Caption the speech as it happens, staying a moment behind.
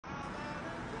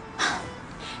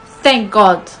Thank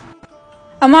God.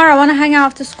 Amara, wanna hang out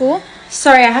after school?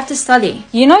 Sorry, I have to study.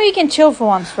 You know you can chill for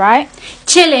once, right?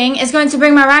 Chilling is going to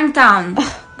bring my rank down.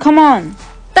 Come on.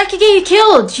 That could get you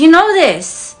killed. You know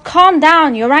this. Calm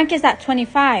down. Your rank is at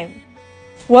 25.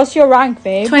 What's your rank,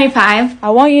 babe? 25. I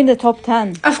want you in the top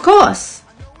 10. Of course.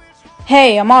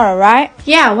 Hey, Amara, right?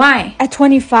 Yeah, why? At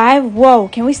 25? Whoa,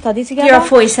 can we study together? You're at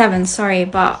 47, sorry,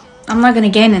 but I'm not going to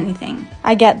gain anything.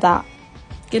 I get that.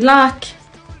 Good luck.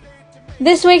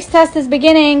 This week's test is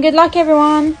beginning. Good luck,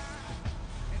 everyone.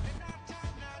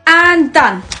 And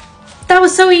done. That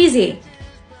was so easy.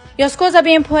 Your scores are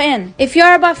being put in. If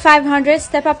you're above 500,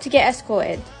 step up to get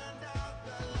escorted.